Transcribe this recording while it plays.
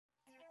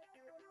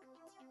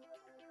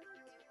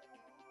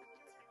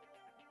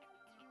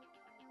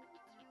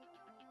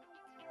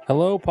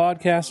Hello,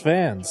 podcast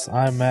fans.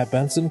 I'm Matt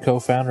Benson,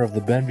 co-founder of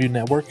the Benview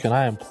Network, and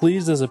I am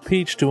pleased as a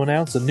peach to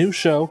announce a new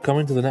show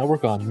coming to the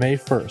network on May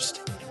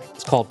 1st.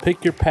 It's called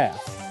Pick Your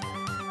Path.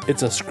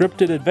 It's a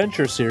scripted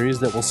adventure series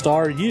that will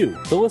star you,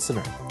 the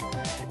listener.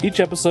 Each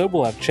episode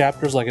will have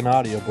chapters like an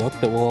audiobook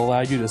that will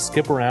allow you to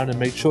skip around and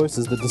make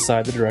choices that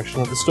decide the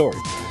direction of the story.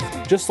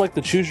 Just like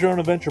the Choose Your Own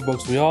Adventure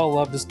books we all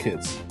loved as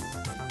kids.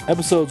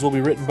 Episodes will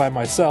be written by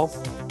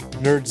myself,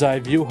 Nerd's Eye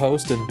View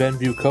host and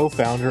Benview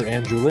co-founder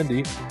Andrew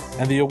Lindy,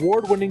 and the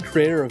award-winning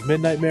creator of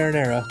Midnight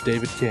Marinara,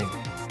 David King.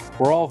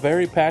 We're all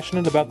very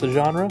passionate about the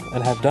genre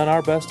and have done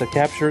our best to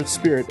capture its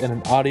spirit in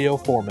an audio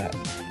format,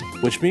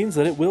 which means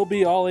that it will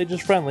be all ages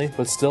friendly,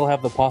 but still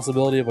have the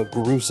possibility of a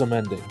gruesome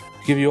ending.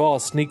 To give you all a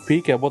sneak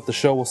peek at what the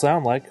show will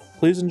sound like,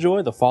 please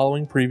enjoy the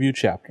following preview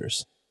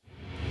chapters.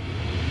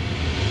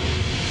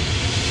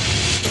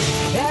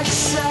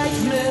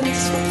 Excitement,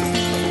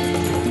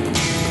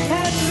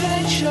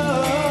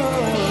 adventure,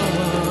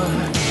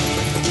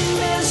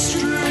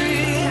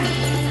 mystery,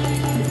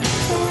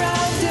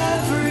 around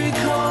every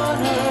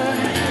corner.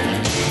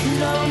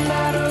 No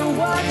matter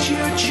what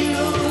you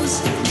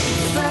choose,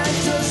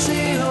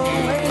 fantasy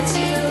awaits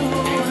you.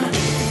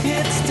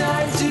 It's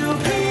time to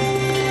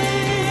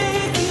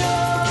pick your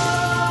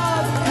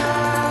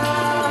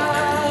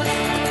path.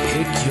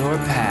 Pick Your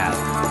Path,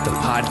 the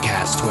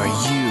podcast where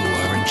you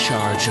are in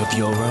charge of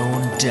your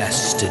own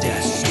destiny.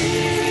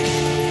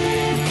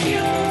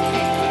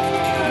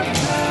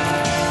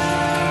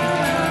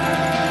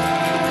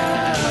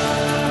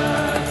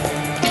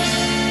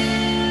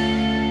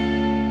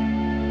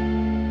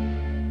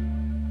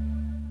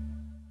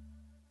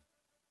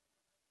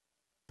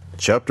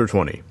 Chapter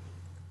 20.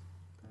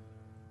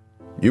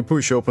 You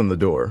push open the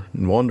door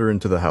and wander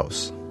into the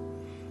house.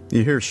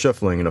 You hear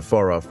shuffling in a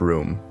far-off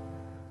room.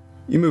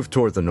 You move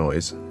toward the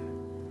noise.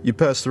 You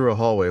pass through a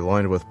hallway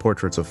lined with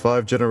portraits of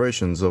 5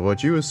 generations of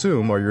what you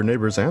assume are your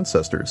neighbor's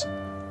ancestors.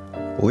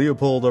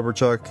 Leopold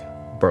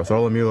Oberchuk,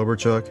 Bartholomew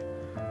Oberchuk,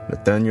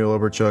 Nathaniel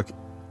Oberchuk,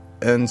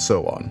 and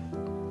so on.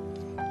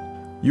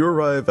 You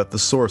arrive at the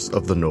source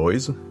of the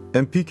noise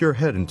and peek your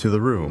head into the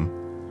room.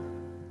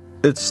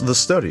 It's the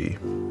study.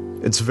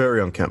 It's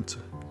very unkempt.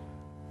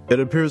 It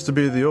appears to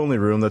be the only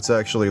room that's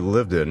actually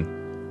lived in.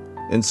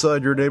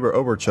 Inside, your neighbor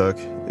Oberchuk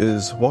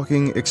is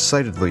walking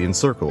excitedly in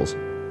circles.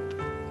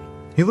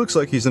 He looks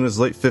like he's in his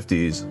late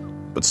 50s,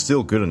 but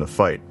still good in a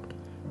fight,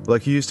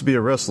 like he used to be a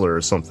wrestler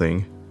or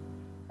something.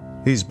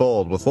 He's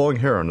bald with long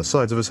hair on the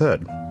sides of his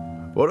head.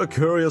 What a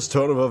curious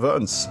turn of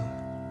events,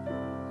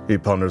 he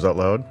ponders out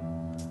loud.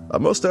 I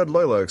must add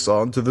lilacs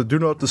on to the Do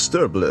Not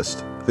Disturb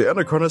list. The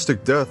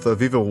anachronistic death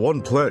of even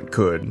one plant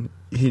could.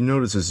 He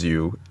notices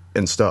you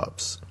and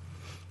stops.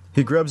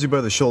 He grabs you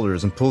by the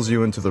shoulders and pulls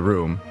you into the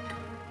room.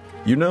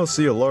 You now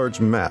see a large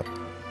map,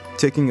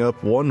 taking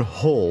up one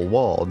whole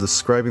wall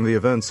describing the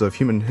events of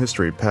human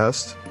history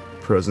past,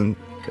 present,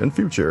 and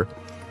future.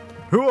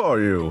 Who are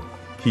you?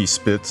 He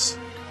spits.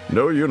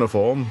 No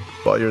uniform.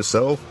 By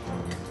yourself?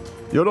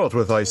 You're not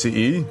with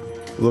ICE.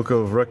 Look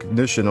of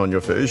recognition on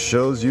your face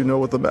shows you know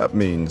what the map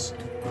means.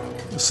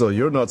 So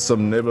you're not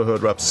some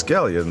neighborhood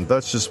rapscallion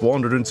that's just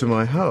wandered into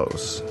my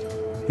house.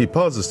 He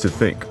pauses to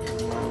think.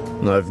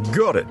 I've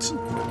got it.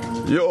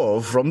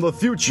 You're from the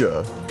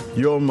future.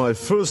 You're my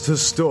first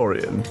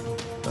historian.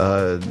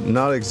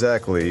 Not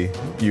exactly,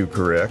 you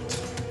correct.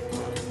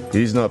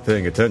 He's not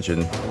paying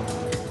attention.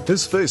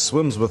 His face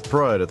swims with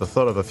pride at the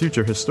thought of a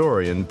future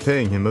historian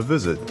paying him a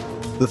visit.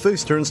 The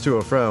face turns to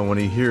a frown when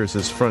he hears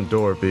his front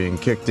door being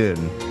kicked in.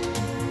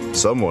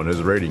 Someone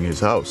is raiding his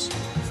house.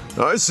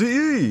 ICE!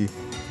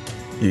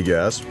 He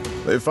gasped.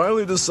 They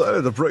finally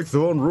decided to break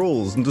their own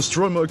rules and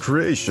destroy my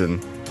creation.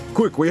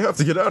 Quick, we have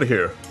to get out of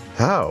here.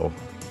 How?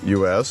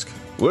 You ask.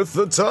 With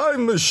the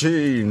time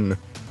machine!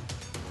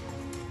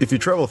 If you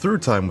travel through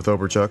time with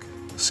Oberchuk,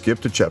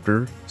 skip to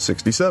chapter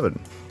 67.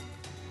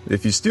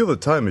 If you steal the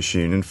time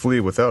machine and flee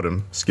without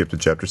him, skip to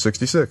chapter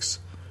 66.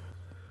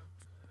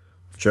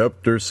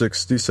 Chapter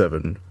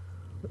 67.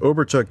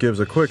 Oberchuk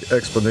gives a quick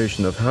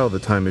explanation of how the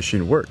time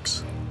machine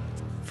works.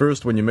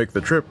 First, when you make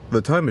the trip,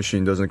 the time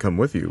machine doesn't come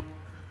with you.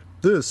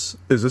 This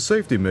is a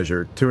safety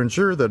measure to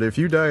ensure that if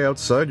you die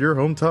outside your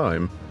home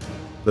time,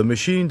 the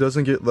machine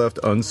doesn't get left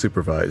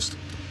unsupervised.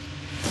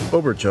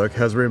 Oberchuk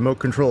has a remote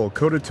control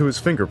coded to his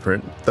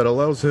fingerprint that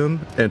allows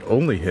him, and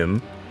only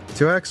him,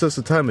 to access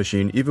the time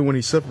machine even when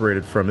he's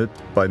separated from it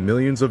by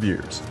millions of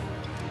years.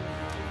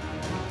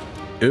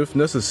 If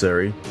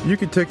necessary, you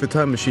can take the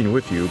time machine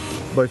with you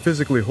by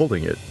physically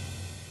holding it.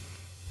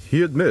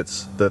 He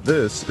admits that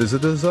this is a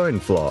design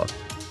flaw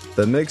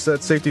that makes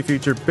that safety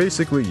feature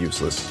basically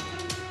useless.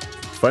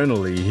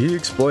 Finally, he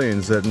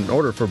explains that in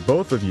order for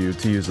both of you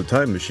to use the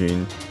time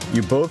machine,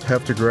 you both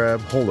have to grab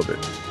hold of it.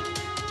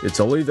 It's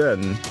only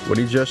then, when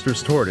he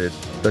gestures toward it,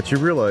 that you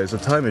realize the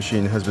time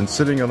machine has been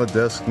sitting on the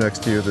desk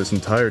next to you this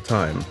entire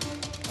time.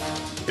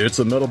 It's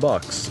a metal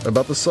box,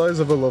 about the size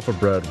of a loaf of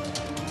bread.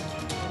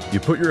 You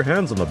put your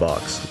hands on the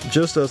box,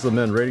 just as the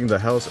men raiding the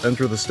house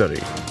enter the study.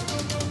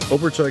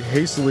 Oberchuk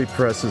hastily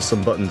presses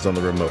some buttons on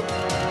the remote.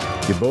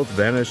 You both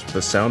vanish to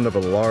the sound of a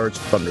large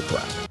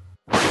thunderclap.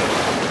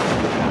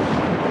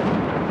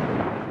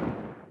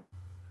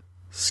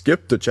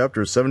 Skip to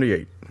Chapter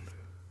 78.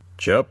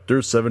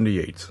 Chapter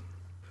 78.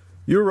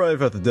 You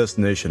arrive at the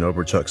destination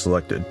Oberchuck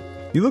selected.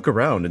 You look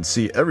around and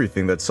see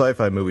everything that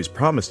sci-fi movies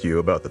promised you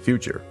about the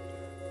future.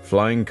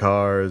 Flying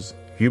cars,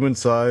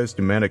 human-sized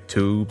pneumatic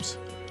tubes.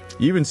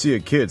 You even see a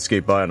kid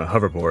skate by on a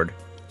hoverboard.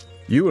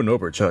 You and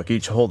Oberchuck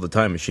each hold the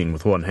time machine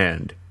with one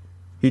hand.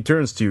 He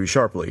turns to you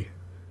sharply.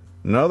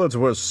 Now that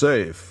we're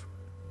safe,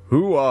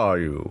 who are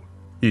you?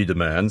 He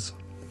demands.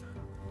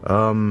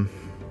 I'm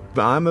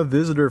a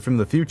visitor from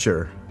the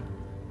future.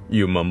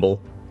 You mumble.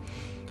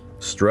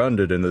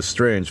 Stranded in this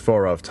strange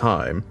far-off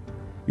time,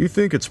 you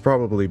think it's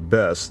probably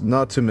best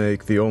not to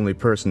make the only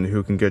person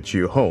who can get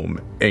you home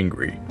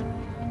angry.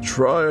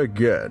 Try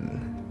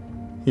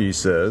again, he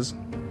says.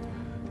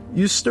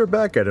 You stare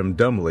back at him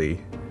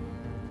dumbly.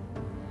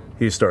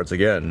 He starts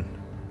again.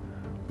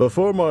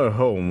 Before my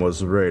home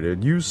was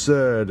raided, you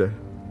said,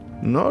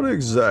 not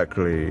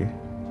exactly.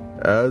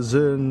 As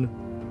in,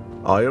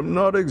 I am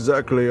not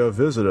exactly a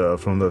visitor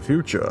from the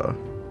future.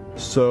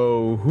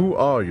 So, who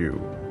are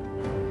you?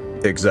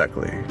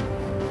 Exactly.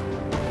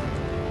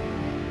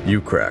 You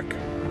crack.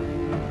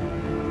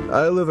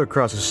 I live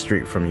across the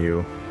street from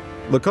you.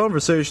 The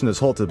conversation is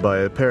halted by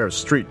a pair of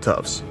street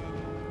toughs.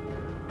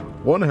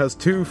 One has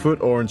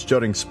 2-foot orange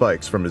jutting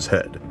spikes from his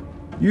head.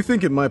 You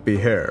think it might be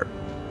hair,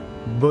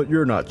 but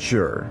you're not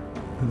sure.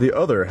 The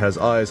other has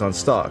eyes on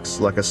stalks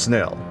like a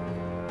snail.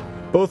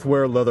 Both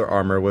wear leather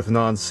armor with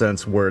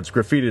nonsense words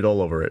graffitied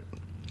all over it.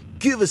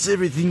 Give us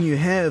everything you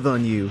have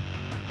on you,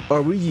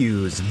 or we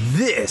use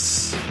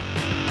this,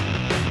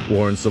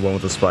 warns the one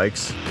with the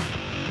spikes.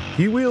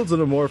 He wields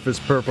an amorphous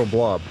purple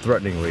blob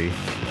threateningly.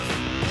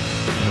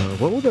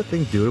 What will that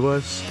thing do to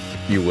us?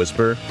 You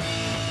whisper.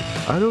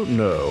 I don't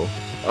know.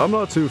 I'm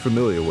not too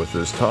familiar with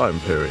this time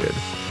period.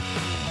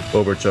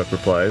 Oberchuck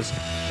replies.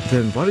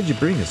 Then why did you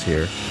bring us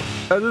here?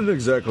 I didn't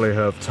exactly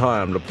have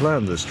time to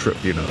plan this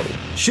trip, you know.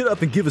 Shut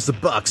up and give us the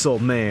box,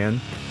 old man,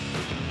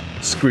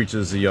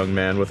 screeches the young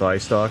man with eye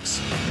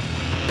stalks.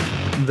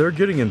 They're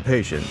getting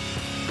impatient.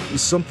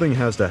 Something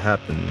has to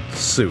happen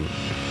soon.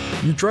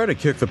 You try to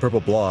kick the purple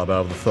blob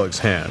out of the thug's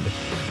hand.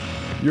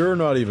 You're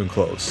not even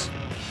close.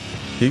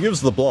 He gives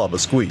the blob a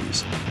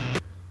squeeze.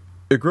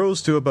 It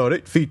grows to about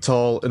 8 feet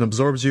tall and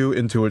absorbs you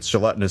into its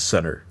gelatinous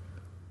center.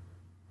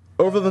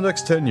 Over the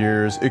next 10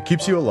 years, it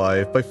keeps you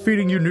alive by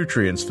feeding you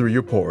nutrients through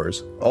your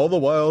pores, all the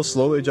while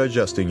slowly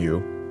digesting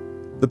you.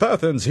 The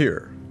path ends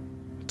here.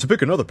 To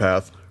pick another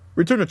path,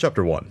 return to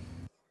Chapter 1.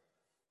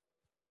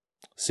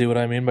 See what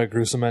I mean by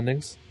gruesome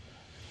endings?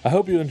 I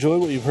hope you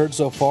enjoyed what you've heard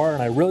so far,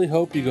 and I really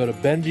hope you go to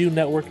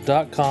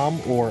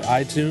BenviewNetwork.com or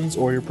iTunes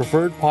or your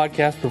preferred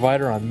podcast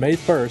provider on May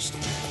 1st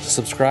to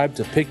subscribe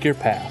to Pick Your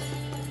Path.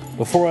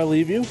 Before I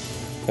leave you,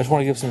 I just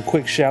want to give some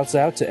quick shouts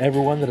out to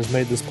everyone that has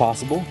made this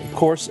possible. Of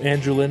course,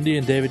 Andrew Lindy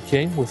and David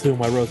King, with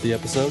whom I wrote the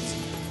episodes.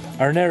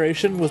 Our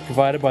narration was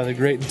provided by the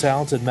great and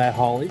talented Matt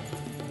Hawley.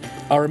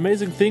 Our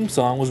amazing theme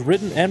song was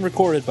written and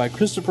recorded by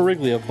Christopher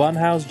Wrigley of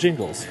Bunhouse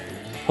Jingles.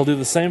 He'll do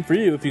the same for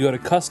you if you go to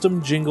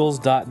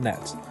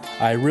customjingles.net.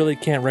 I really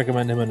can't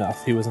recommend him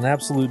enough. He was an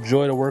absolute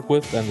joy to work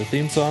with, and the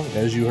theme song,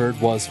 as you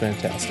heard, was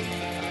fantastic.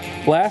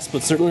 Last,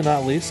 but certainly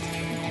not least,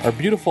 our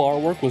beautiful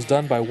artwork was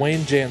done by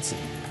Wayne Jansen.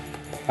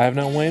 I have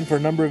known Wayne for a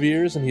number of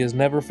years, and he has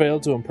never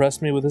failed to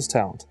impress me with his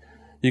talent.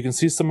 You can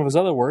see some of his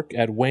other work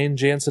at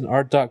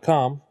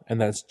waynejansenart.com,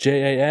 and that's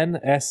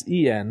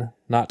Jansen,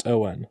 not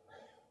O-N.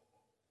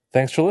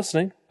 Thanks for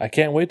listening. I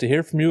can't wait to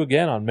hear from you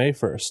again on May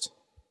 1st.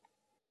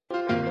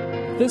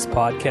 This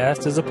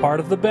podcast is a part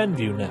of the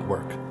Benview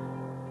Network.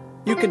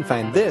 You can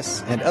find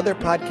this and other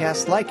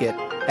podcasts like it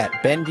at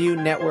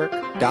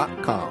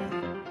BenviewNetwork.com.